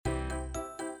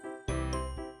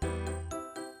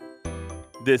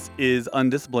This is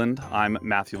Undisciplined. I'm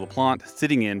Matthew LaPlante,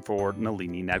 sitting in for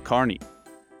Nalini Nadkarni.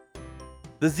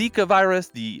 The Zika virus,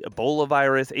 the Ebola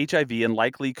virus, HIV, and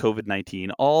likely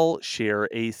COVID-19 all share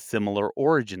a similar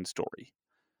origin story.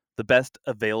 The best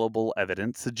available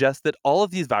evidence suggests that all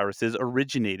of these viruses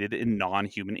originated in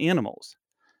non-human animals.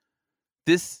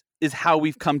 This is how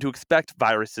we've come to expect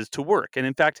viruses to work. And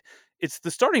in fact, it's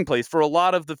the starting place for a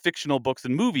lot of the fictional books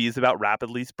and movies about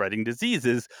rapidly spreading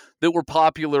diseases that were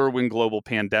popular when global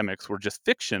pandemics were just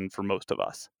fiction for most of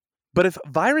us. But if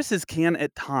viruses can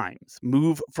at times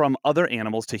move from other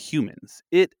animals to humans,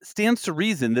 it stands to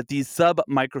reason that these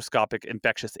submicroscopic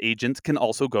infectious agents can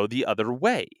also go the other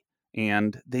way.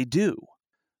 And they do.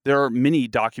 There are many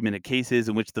documented cases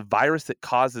in which the virus that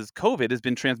causes COVID has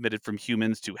been transmitted from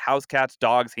humans to house cats,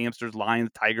 dogs, hamsters, lions,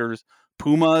 tigers,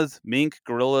 pumas, mink,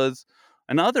 gorillas,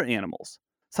 and other animals.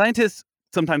 Scientists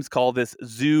sometimes call this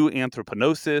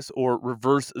zooanthropnosis or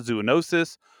reverse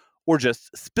zoonosis, or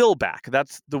just spillback.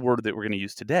 That's the word that we're going to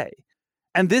use today.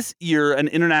 And this year, an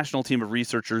international team of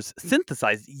researchers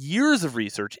synthesized years of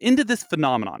research into this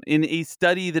phenomenon in a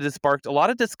study that has sparked a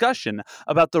lot of discussion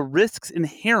about the risks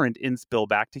inherent in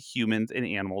spillback to humans and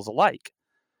animals alike.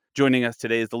 Joining us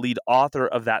today is the lead author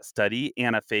of that study,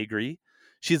 Anna Faegre.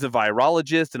 She's a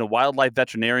virologist and a wildlife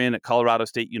veterinarian at Colorado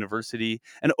State University.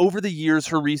 And over the years,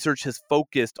 her research has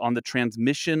focused on the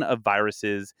transmission of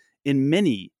viruses in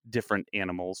many different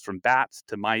animals, from bats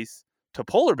to mice to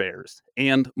polar bears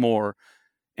and more.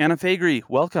 Anna Faegre,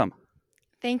 welcome.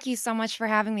 Thank you so much for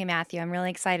having me, Matthew. I'm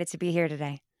really excited to be here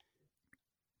today.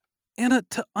 Anna,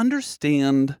 to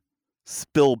understand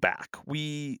spillback,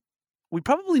 we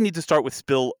probably need to start with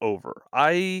spillover.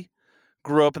 I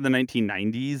grew up in the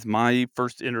 1990s. My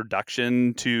first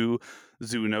introduction to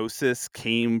zoonosis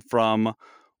came from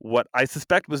what I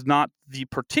suspect was not the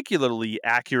particularly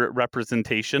accurate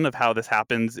representation of how this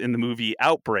happens in the movie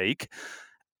Outbreak.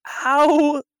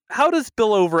 How does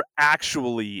spillover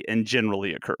actually and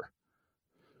generally occur?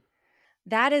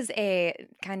 That is a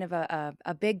kind of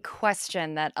a big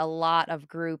question that a lot of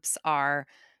groups are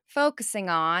focusing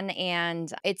on.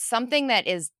 And it's something that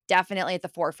is definitely at the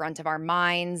forefront of our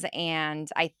minds. And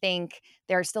I think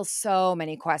there are still so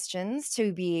many questions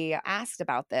to be asked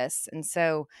about this. And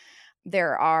so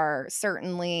there are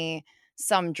certainly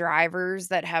some drivers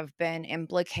that have been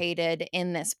implicated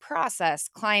in this process: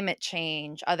 climate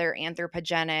change, other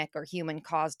anthropogenic or human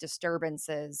caused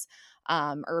disturbances,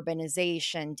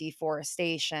 urbanization,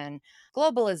 deforestation,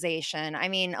 globalization. I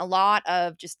mean, a lot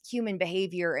of just human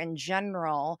behavior in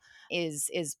general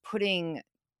is putting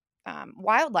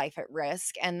wildlife at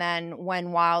risk. And then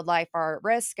when wildlife are at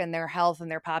risk and their health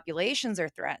and their populations are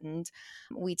threatened,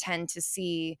 we tend to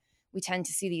see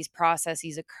these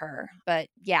processes occur. But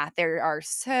yeah, there are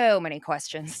so many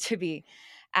questions to be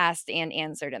asked and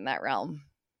answered in that realm.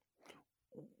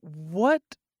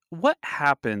 What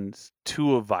happens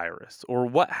to a virus, or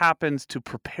what happens to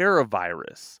prepare a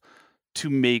virus to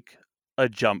make a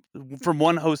jump from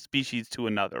one host species to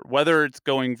another, whether it's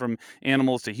going from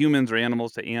animals to humans or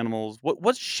animals to animals?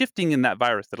 What's shifting in that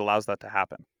virus that allows that to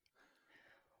happen?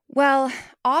 Well,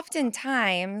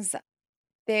 oftentimes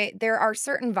there are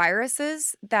certain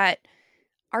viruses that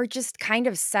are just kind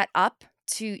of set up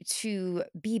to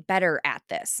be better at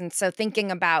this. And so thinking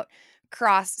about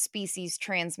cross species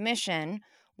transmission,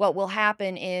 what will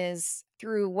happen is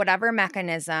through whatever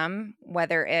mechanism,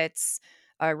 whether it's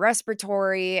a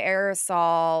respiratory,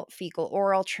 aerosol, fecal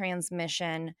oral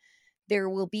transmission, there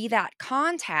will be that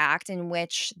contact in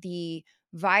which the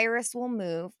virus will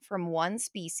move from one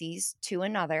species to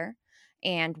another.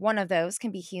 And one of those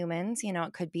can be humans. You know,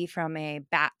 it could be from a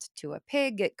bat to a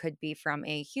pig, it could be from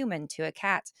a human to a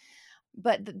cat.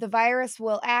 But the virus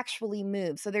will actually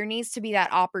move. So there needs to be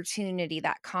that opportunity,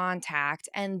 that contact.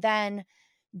 And then,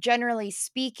 generally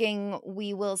speaking,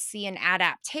 we will see an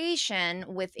adaptation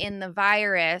within the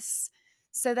virus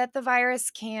so that the virus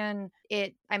can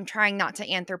it I'm trying not to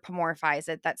anthropomorphize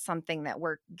it. That's something that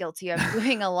we're guilty of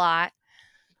doing a lot.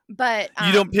 But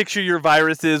You don't picture your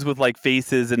viruses with like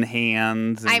faces and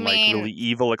hands I and like mean, really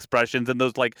evil expressions and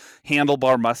those like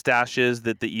handlebar mustaches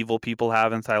that the evil people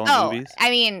have in silent oh, movies? I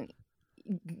mean,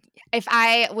 if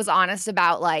I was honest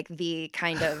about like the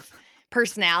kind of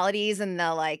personalities and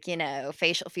the like,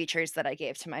 facial features that I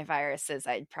gave to my viruses,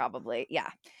 I'd probably, yeah.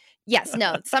 Yes,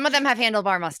 no, some of them have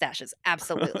handlebar mustaches,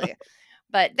 absolutely.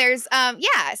 But there's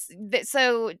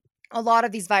so a lot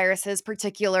of these viruses,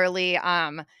 particularly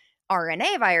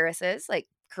RNA viruses like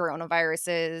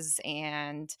coronaviruses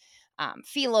and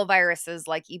filoviruses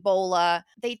like Ebola,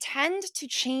 they tend to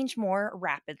change more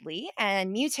rapidly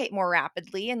and mutate more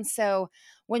rapidly. And so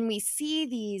when we see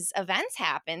these events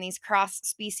happen, these cross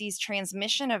species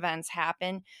transmission events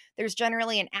happen, there's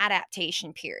generally an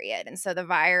adaptation period. And so the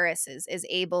virus is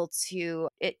able to,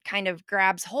 it kind of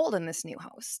grabs hold in this new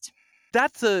host.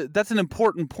 That's an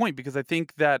important point because I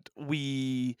think that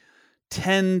we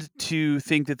tend to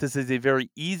think that this is a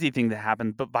very easy thing to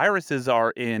happen, but viruses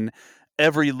are in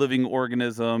every living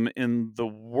organism in the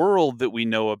world that we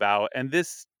know about. And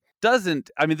this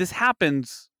doesn't, I mean, this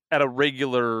happens at a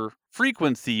regular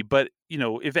frequency, but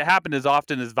if it happened as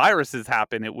often as viruses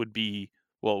happen, it would be,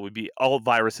 well, it would be all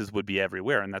viruses would be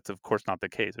everywhere. And that's, of course, not the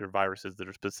case. There are viruses that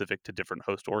are specific to different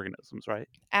host organisms, right?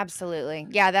 Absolutely.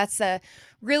 Yeah, that's a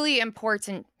really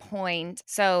important point.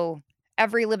 So,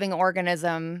 every living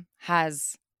organism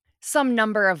has some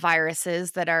number of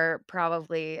viruses that are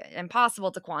probably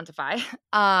impossible to quantify.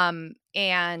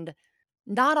 And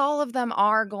not all of them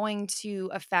are going to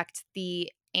affect the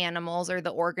animals or the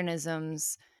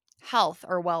organism's health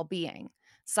or well-being.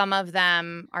 Some of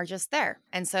them are just there.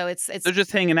 And so it's They're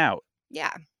just hanging out.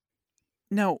 yeah.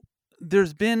 Now,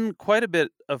 there's been quite a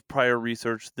bit of prior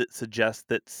research that suggests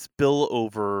that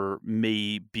spillover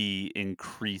may be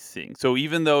increasing. So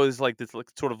even though it's like this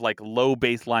sort of like low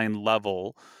baseline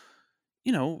level,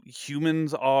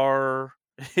 humans are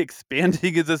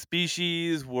expanding as a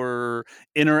species. We're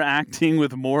interacting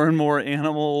with more and more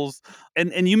animals.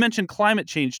 And you mentioned climate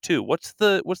change too. What's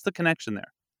the connection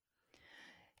there?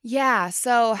 Yeah,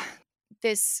 so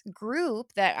this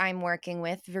group that I'm working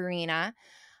with, Verena,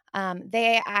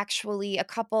 they actually, a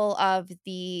couple of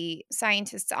the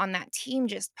scientists on that team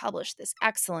just published this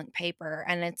excellent paper,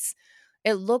 and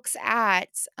it looks at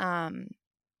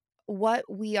what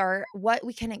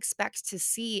we can expect to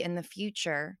see in the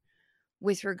future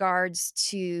with regards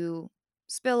to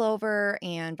spillover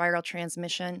and viral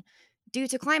transmission due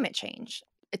to climate change.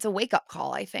 It's a wake up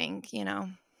call, I think.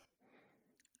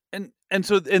 And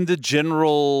the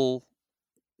general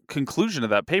conclusion of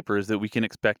that paper is that we can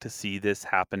expect to see this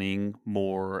happening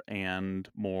more and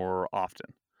more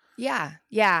often. Yeah,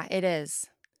 yeah, it is.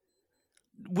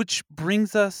 Which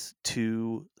brings us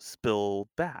to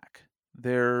spillback.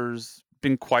 There's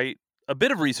been quite a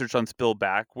bit of research on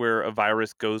spillback where a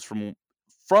virus goes from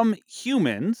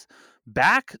humans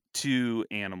back to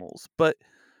animals, but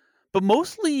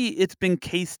mostly it's been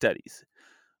case studies.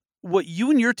 What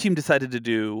you and your team decided to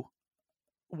do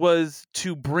was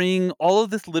to bring all of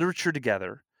this literature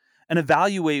together and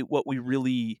evaluate what we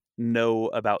really know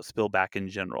about spillback in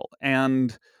general.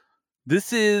 And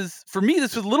for me,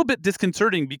 this was a little bit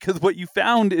disconcerting because what you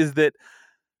found is that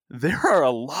there are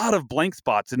a lot of blank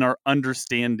spots in our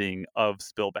understanding of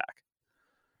spillback.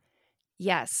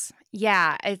 Yes.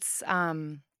 Yeah, it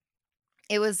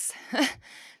was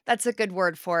that's a good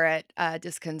word for it,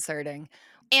 disconcerting.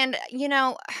 And,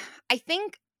 I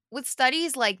think with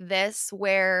studies like this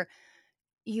where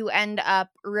you end up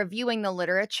reviewing the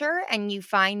literature and you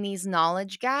find these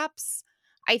knowledge gaps,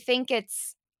 I think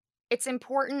it's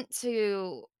important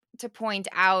to point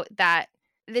out that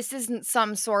this isn't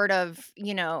some sort of,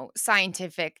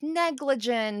 scientific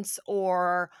negligence,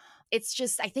 or it's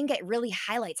just, I think it really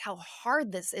highlights how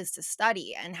hard this is to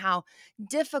study and how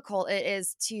difficult it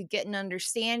is to get an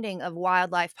understanding of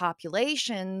wildlife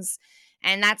populations.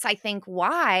 And that's, I think,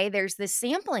 why there's this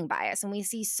sampling bias. And we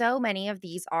see so many of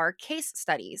these are case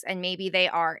studies, and maybe they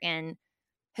are in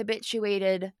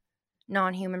habituated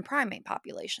non human primate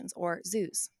populations or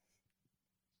zoos.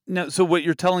 No, so what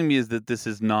you're telling me is that this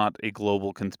is not a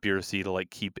global conspiracy to like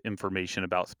keep information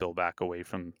about spillback away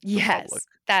from the public. Yes,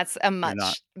 that's a You're not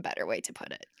much better way to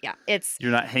put it. Yeah, it's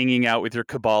you're not hanging out with your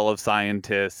cabal of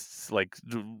scientists like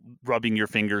rubbing your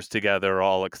fingers together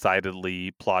all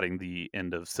excitedly plotting the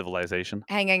end of civilization.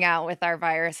 hanging out with our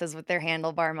viruses with their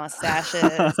handlebar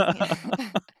mustaches.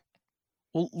 Yeah.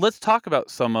 Well, let's talk about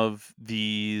some of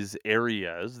these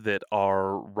areas that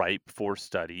are ripe for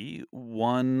study.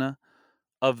 One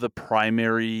of the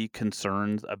primary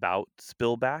concerns about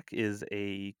spillback is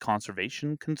a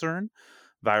conservation concern.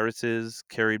 Viruses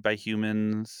carried by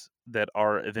humans that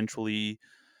are eventually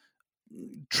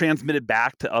transmitted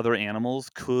back to other animals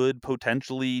could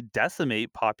potentially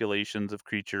decimate populations of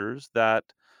creatures that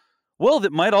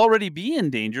might already be in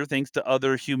danger thanks to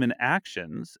other human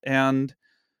actions. And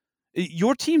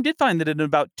your team did find that in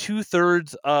about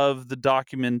two-thirds of the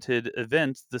documented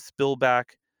events, the spillback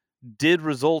did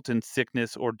result in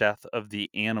sickness or death of the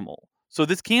animal. So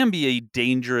this can be a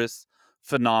dangerous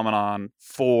phenomenon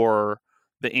for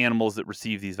the animals that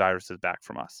receive these viruses back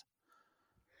from us.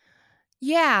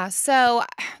 Yeah, so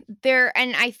there,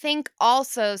 and I think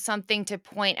also something to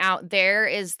point out there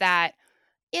is that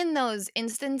in those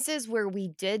instances where we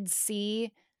did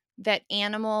see that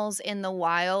animals in the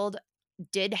wild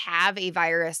did have a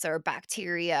virus or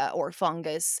bacteria or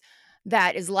fungus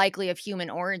that is likely of human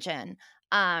origin,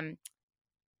 um,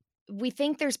 we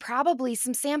think there's probably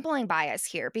some sampling bias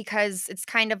here because it's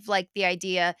kind of like the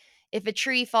idea if a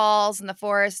tree falls in the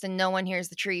forest and no one hears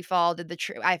the tree fall, did the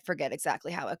tree I forget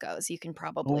exactly how it goes. You can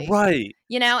probably, Right.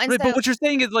 and Right, but so what you're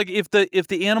saying is, like, if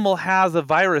the animal has a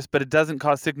virus, but it doesn't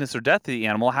cause sickness or death to the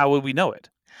animal, how would we know it?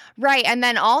 right, and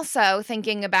then also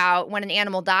thinking about when an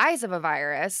animal dies of a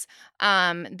virus,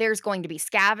 there's going to be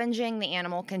scavenging, the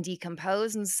animal can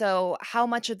decompose, and so how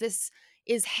much of this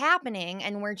is happening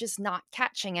and we're just not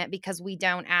catching it because we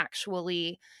don't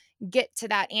actually get to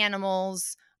that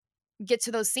animal's get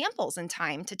to those samples in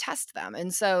time to test them.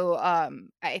 And so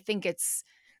I think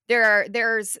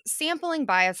there's sampling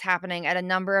bias happening at a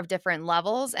number of different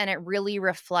levels, and it really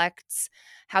reflects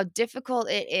how difficult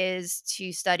it is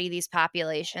to study these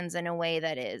populations in a way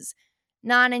that is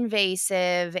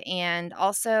non-invasive. And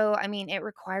also, I mean, it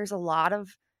requires a lot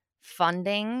of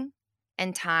funding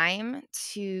and time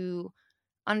to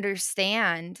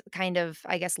understand kind of,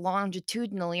 I guess,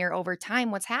 longitudinally or over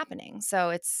time what's happening. So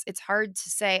it's hard to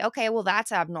say, okay, well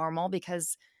that's abnormal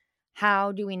because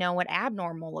how do we know what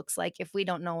abnormal looks like if we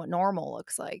don't know what normal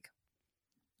looks like?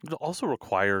 It also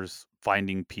requires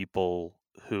finding people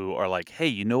who are like, "Hey,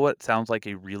 you know what sounds like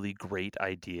a really great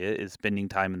idea is spending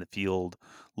time in the field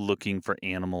looking for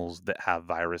animals that have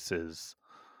viruses.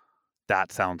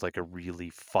 That sounds like a really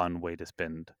fun way to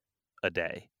spend a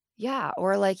day." Yeah,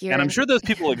 or like And you're I'm in sure those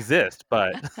people exist,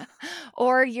 but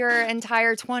or your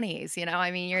entire 20s,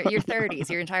 I mean your 30s,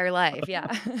 your entire life. Yeah.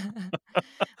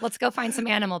 Let's go find some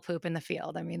animal poop in the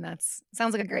field. I mean, that's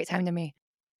sounds like a great time to me.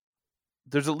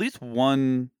 there's at least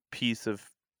one piece of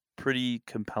pretty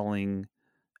compelling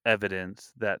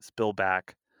evidence that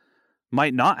spillback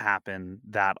might not happen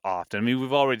that often. I mean,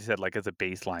 we've already said, like, as a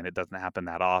baseline, it doesn't happen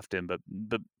that often, but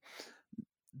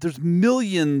there's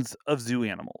millions of zoo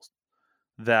animals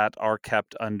that are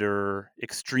kept under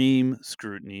extreme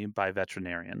scrutiny by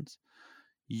veterinarians.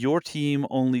 Your team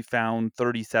only found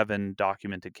 37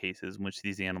 documented cases in which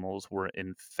these animals were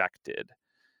infected.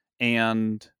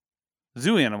 And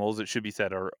zoo animals, it should be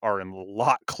said, are in a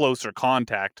lot closer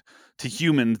contact to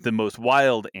humans than most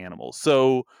wild animals.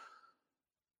 So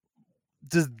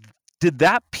does did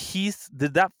that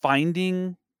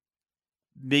finding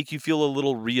make you feel a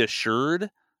little reassured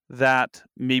that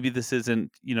maybe this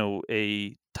isn't,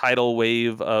 a tidal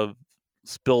wave of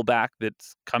spillback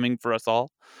that's coming for us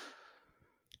all?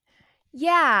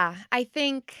 Yeah, I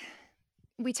think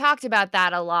we talked about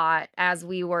that a lot as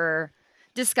we were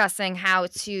discussing how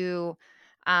to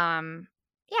um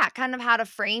yeah, kind of how to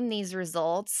frame these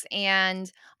results.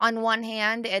 And on one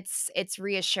hand, it's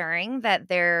reassuring that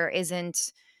there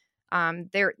isn't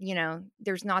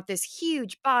there's not this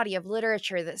huge body of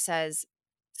literature that says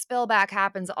spillback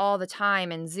happens all the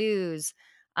time in zoos,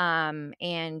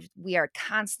 and we are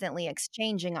constantly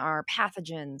exchanging our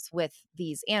pathogens with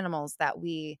these animals that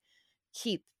we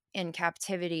keep in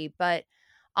captivity. But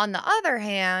on the other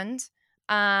hand,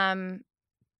 um,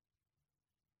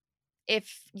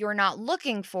 if you're not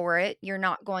looking for it, you're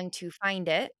not going to find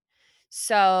it.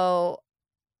 So,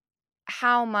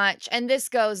 how much, and this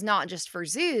goes not just for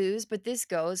zoos, but this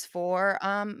goes for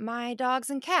my dogs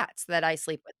and cats that I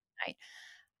sleep with at night.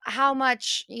 How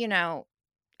much,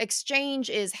 exchange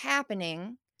is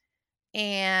happening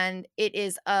and it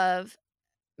is of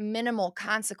minimal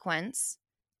consequence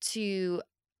to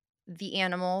the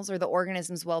animals or the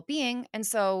organism's well-being, and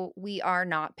so we are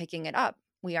not picking it up.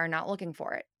 We are not looking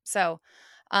for it. So,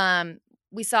 um,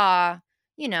 we saw,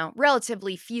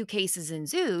 relatively few cases in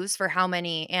zoos for how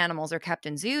many animals are kept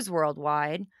in zoos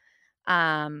worldwide,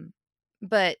 um,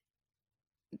 but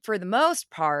for the most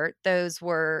part, those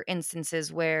were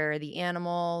instances where the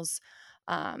animals,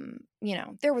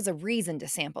 there was a reason to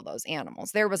sample those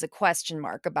animals. There was a question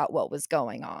mark about what was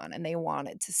going on, and they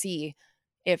wanted to see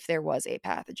if there was a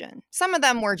pathogen. Some of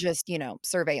them were just,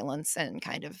 surveillance and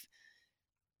kind of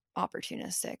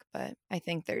opportunistic, but I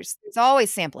think there's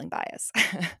always sampling bias.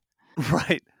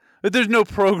 Right. But there's no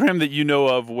program that you know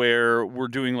of where we're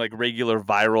doing, like, regular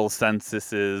viral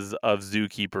censuses of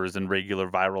zookeepers and regular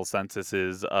viral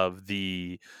censuses of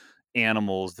the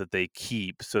animals that they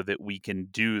keep so that we can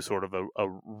do sort of a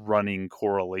running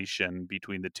correlation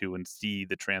between the two and see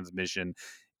the transmission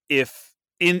if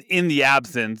in the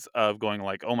absence of going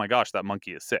like, "Oh my gosh, that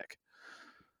monkey is sick."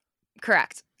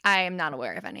 Correct. I am not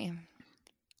aware of any.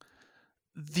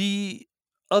 The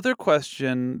other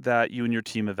question that you and your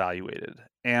team evaluated,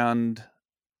 and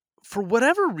for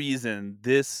whatever reason,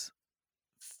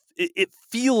 it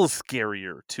feels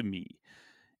scarier to me,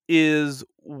 is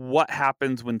what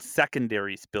happens when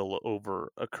secondary spillover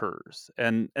occurs.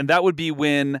 And that would be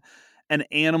when an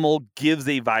animal gives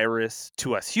a virus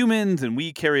to us humans and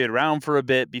we carry it around for a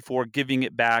bit before giving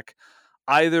it back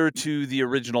either to the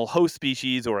original host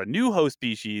species or a new host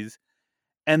species.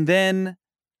 And then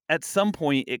at some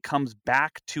point, it comes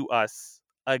back to us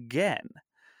again.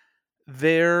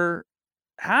 There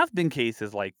have been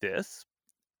cases like this.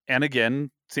 And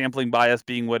again, sampling bias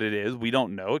being what it is, we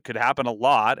don't know. It could happen a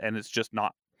lot, and it's just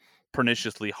not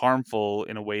perniciously harmful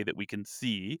in a way that we can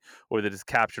see or that has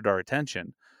captured our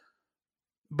attention.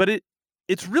 But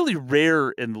it's really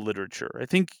rare in the literature. I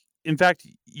think, in fact,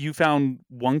 you found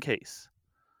one case.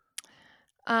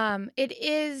 It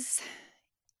is,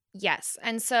 yes,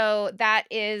 and so that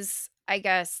is, I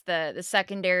guess, the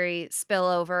secondary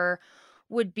spillover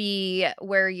would be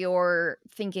where you're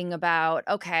thinking about,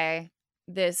 okay,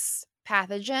 this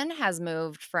pathogen has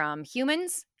moved from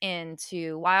humans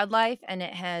into wildlife, and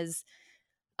it has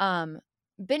um,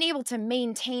 been able to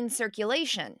maintain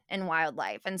circulation in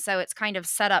wildlife. And so it's kind of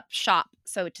set up shop,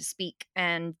 so to speak.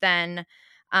 Um,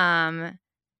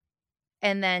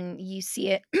 and then you see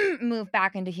it move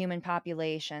back into human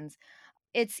populations.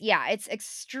 It's, yeah, it's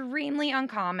extremely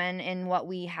uncommon in what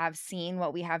we have seen,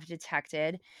 what we have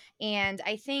detected. And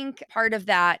I think part of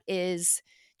that is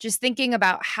just thinking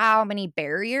about how many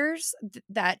barriers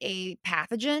that a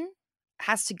pathogen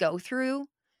has to go through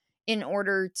in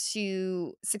order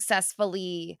to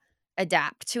successfully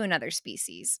adapt to another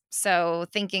species. So,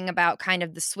 thinking about kind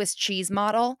of the Swiss cheese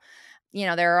model,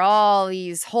 there are all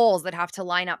these holes that have to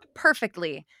line up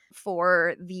perfectly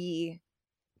for the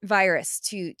virus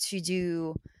to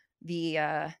do the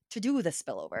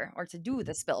spillover or to do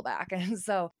the spillback. And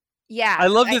so, yeah, I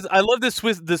love this. I love this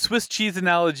the Swiss cheese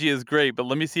analogy is great, but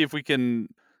let me see if we can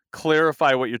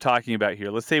clarify what you're talking about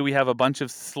here. Let's say we have a bunch of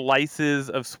slices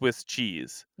of Swiss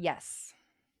cheese yes.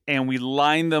 and we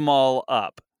line them all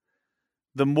up.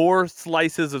 The more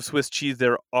slices of Swiss cheese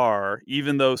there are,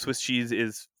 even though Swiss cheese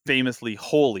is famously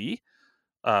holy,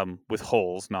 with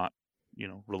holes, not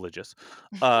religious.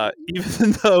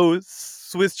 Even though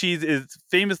Swiss cheese is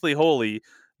famously holy,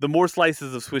 the more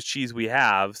slices of Swiss cheese we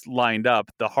have lined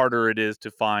up, the harder it is to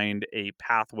find a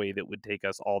pathway that would take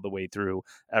us all the way through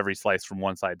every slice from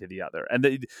one side to the other.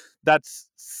 And that's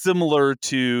similar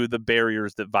to the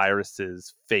barriers that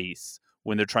viruses face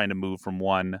when they're trying to move from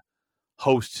one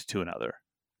host to another.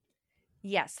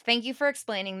 Yes, thank you for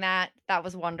explaining that. That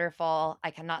was wonderful.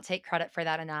 I cannot take credit for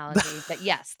that analogy, but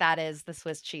yes, that is the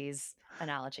Swiss cheese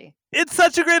analogy. It's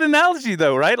such a great analogy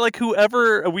though, right? Like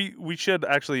whoever we should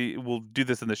actually we'll do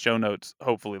this in the show notes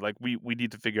hopefully. Like we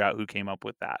need to figure out who came up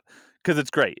with that cuz it's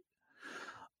great.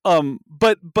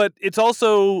 But it's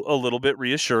also a little bit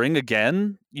reassuring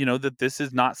again, that this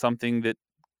is not something that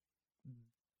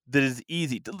is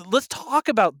easy. Let's talk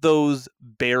about those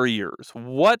barriers.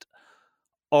 What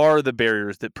are the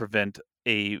barriers that prevent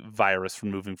a virus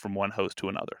from moving from one host to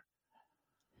another?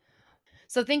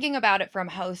 So thinking about it from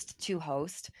host to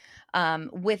host,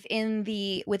 within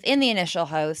the initial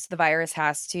host, the virus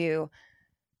has to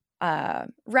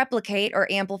replicate or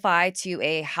amplify to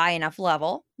a high enough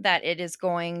level that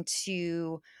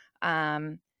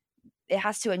um, it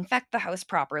has to infect the host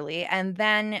properly, and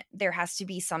then there has to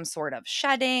be some sort of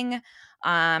shedding,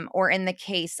 or in the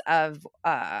case of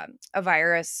a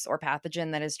virus or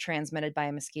pathogen that is transmitted by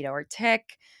a mosquito or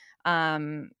tick,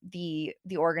 the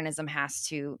organism has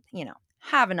to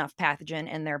have enough pathogen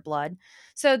in their blood.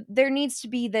 So there needs to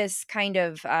be this kind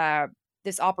of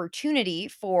this opportunity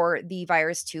for the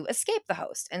virus to escape the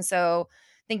host. And so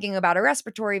thinking about a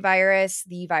respiratory virus,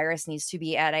 the virus needs to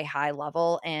be at a high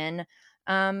level in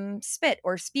spit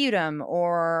or sputum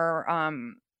or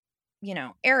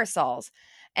aerosols.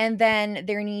 And then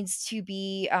there needs to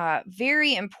be,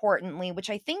 very importantly,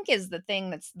 which I think is the thing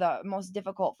that's the most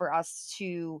difficult for us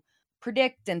to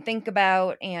predict and think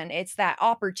about, and it's that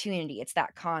opportunity, it's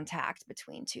that contact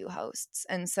between two hosts.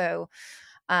 And so,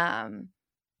 um,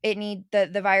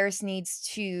 the virus needs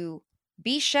to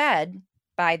be shed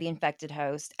by the infected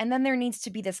host, and then there needs to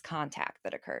be this contact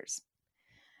that occurs.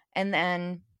 And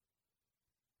then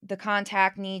the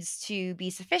contact needs to be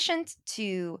sufficient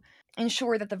to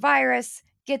ensure that the virus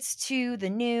gets to the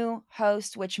new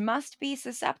host, which must be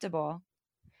susceptible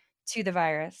to the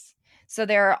virus. So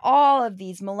there are all of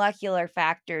these molecular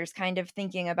factors, kind of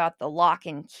thinking about the lock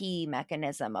and key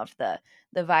mechanism of the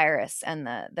virus and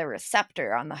the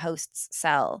receptor on the host's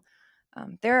cell.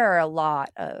 There are a lot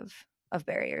of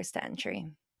barriers to entry.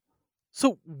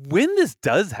 So when this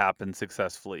does happen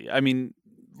successfully, I mean,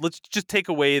 let's just take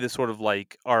away the sort of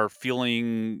like our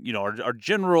feeling, our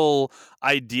general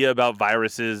idea about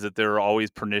viruses that they're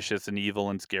always pernicious and evil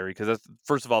and scary. Because that's,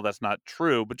 first of all, that's not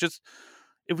true. But just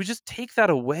if we just take that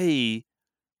away,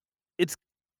 it's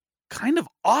kind of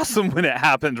awesome when it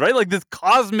happens, right? Like this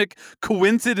cosmic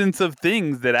coincidence of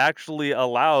things that actually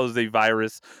allows a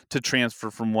virus to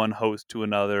transfer from one host to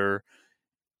another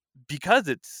because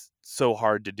it's so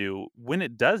hard to do. When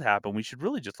it does happen, we should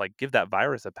really just like give that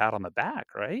virus a pat on the back,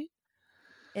 right?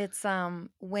 It's,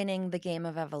 winning the game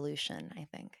of evolution, I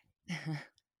think.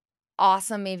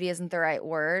 Awesome maybe isn't the right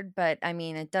word, but, I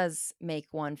mean, it does make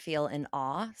one feel in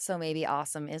awe, so maybe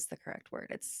awesome is the correct word.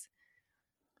 It's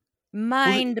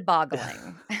Well,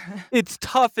 mind-boggling. it's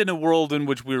tough in a world in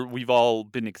which we've all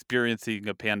been experiencing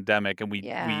a pandemic, and we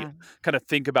Yeah. kind of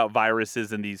think about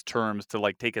viruses in these terms to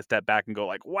like take a step back and go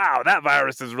like, wow, that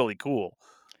virus is really cool.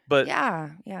 But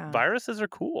Yeah, yeah. viruses are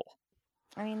cool.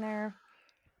 I mean, they're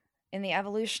in the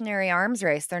evolutionary arms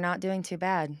race, they're not doing too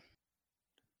bad.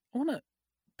 I want to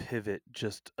pivot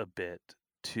just a bit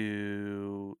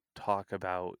to talk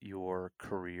about your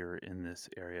career in this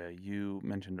area. You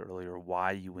mentioned earlier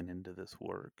why you went into this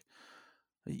work.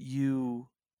 You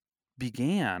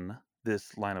began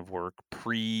this line of work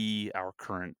pre our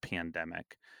current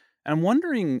pandemic. And I'm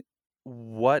wondering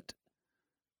what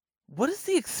what does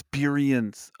the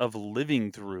experience of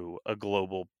living through a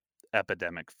global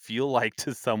epidemic feel like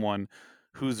to someone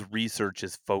whose research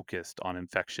is focused on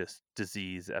infectious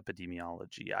disease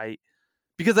epidemiology?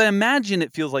 Because I imagine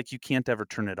it feels like you can't ever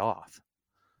turn it off.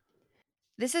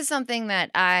 This is something that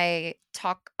I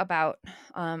talk about,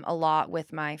 a lot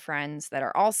with my friends that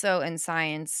are also in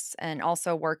science and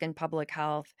also work in public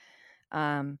health.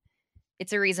 Um,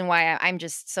 it's a reason why I'm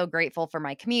just so grateful for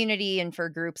my community and for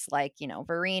groups like,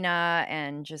 Verena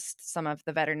and just some of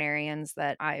the veterinarians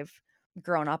that I've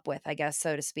grown up with, I guess,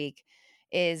 so to speak,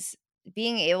 is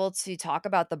being able to talk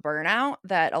about the burnout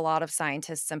that a lot of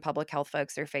scientists and public health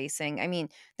folks are facing. I mean,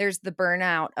 there's the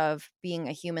burnout of being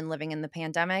a human living in the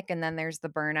pandemic, and then there's the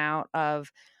burnout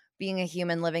of being a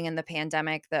human living in the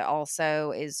pandemic that also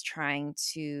is trying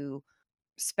to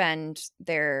spend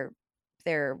their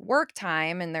work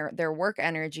time and their work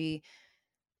energy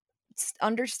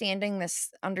understanding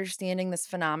this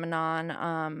phenomenon,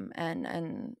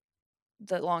 and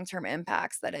the long-term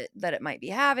impacts that it might be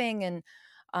having, and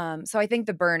so I think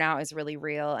the burnout is really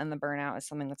real, and the burnout is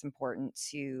something that's important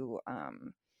to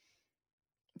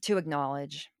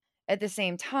acknowledge. At the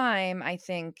same time, I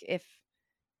think if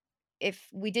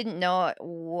we didn't know it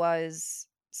was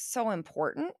so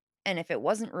important, and if it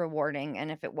wasn't rewarding,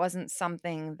 and if it wasn't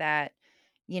something that,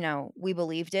 we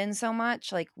believed in so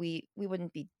much, like, we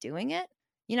wouldn't be doing it.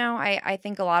 I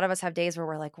think a lot of us have days where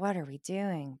we're like, "What are we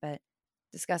doing?" But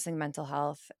discussing mental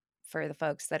health for the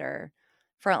folks that are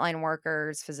frontline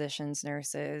workers, physicians,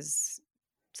 nurses,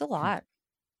 it's a Hmm. lot.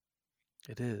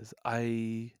 It is.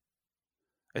 I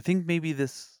think maybe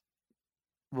this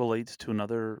relates to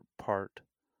another part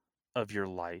of your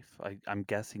life. I'm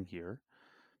guessing here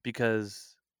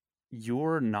because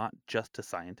you're not just a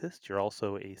scientist, you're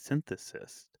also a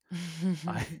synthesist.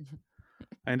 I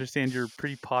I understand you're a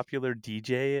pretty popular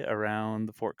DJ around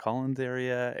the Fort Collins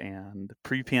area, and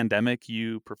pre-pandemic,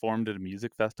 you performed at a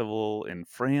music festival in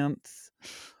France.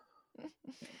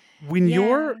 When Yeah.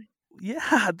 you're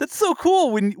Yeah, that's so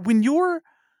cool. When you're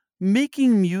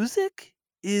making music,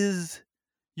 is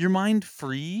your mind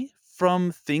free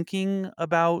from thinking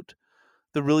about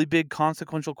the really big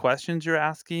consequential questions you're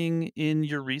asking in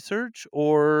your research?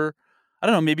 Or I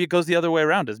don't know, maybe it goes the other way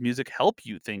around. Does music help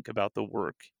you think about the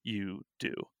work you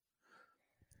do?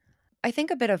 I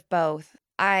think a bit of both.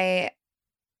 I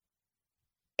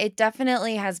It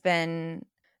definitely has been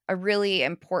a really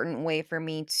important way for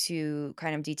me to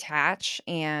kind of detach,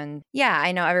 and yeah,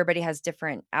 I know everybody has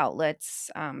different outlets,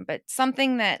 but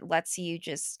something that lets you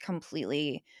just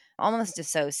completely almost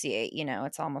dissociate,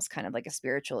 it's almost kind of like a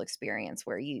spiritual experience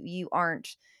where you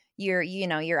aren't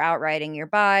you're out riding your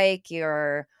bike,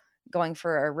 you're going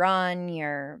for a run,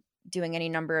 you're doing any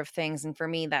number of things, and for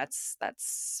me that's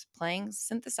playing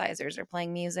synthesizers or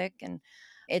playing music, and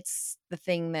it's the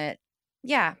thing that,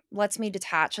 yeah, lets me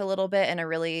detach a little bit in a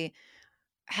really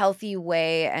healthy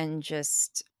way, and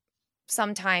just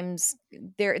sometimes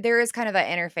there is kind of that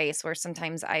interface where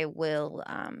sometimes I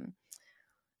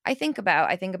think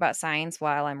about science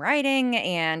while I'm writing,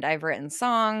 and I've written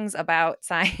songs about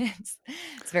science.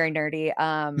 It's very nerdy.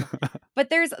 But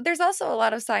there's also a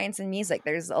lot of science in music.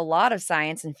 There's a lot of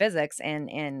science in physics and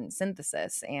in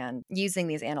synthesis and using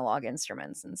these analog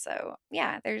instruments. And so,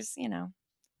 yeah,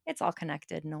 it's all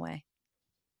connected in a way.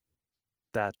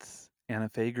 That's Anna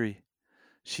Faegre.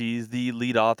 She's the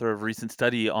lead author of a recent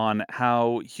study on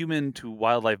how human to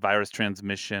wildlife virus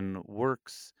transmission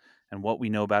works and what we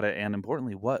know about it, and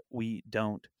importantly, what we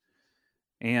don't.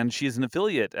 And she is an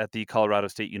affiliate at the Colorado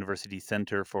State University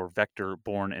Center for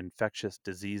Vector-Borne Infectious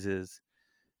Diseases.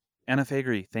 Anna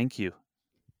Faegre, thank you.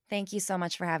 Thank you so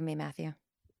much for having me, Matthew.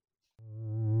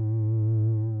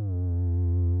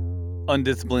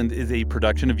 UnDisciplined is a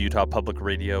production of Utah Public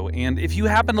Radio, and if you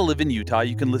happen to live in Utah,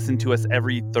 you can listen to us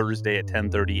every Thursday at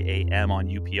 10:30 a.m. on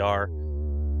UPR.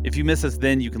 If you miss us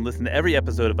then, you can listen to every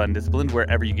episode of UnDisciplined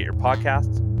wherever you get your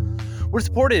podcasts. We're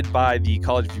supported by the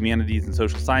College of Humanities and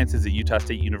Social Sciences at Utah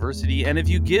State University, and if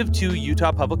you give to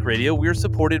Utah Public Radio, we're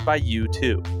supported by you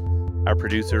too. Our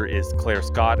producer is Claire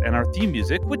Scott, and our theme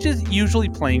music, which is usually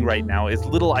playing right now, is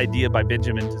Little Idea by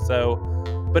Benjamin Tissot.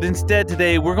 But instead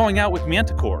today, we're going out with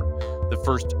Manticore, the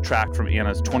first track from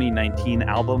Anna's 2019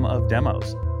 album of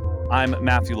demos. I'm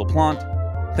Matthew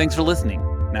LaPlante. Thanks for listening.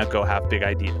 Now go have big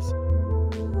ideas.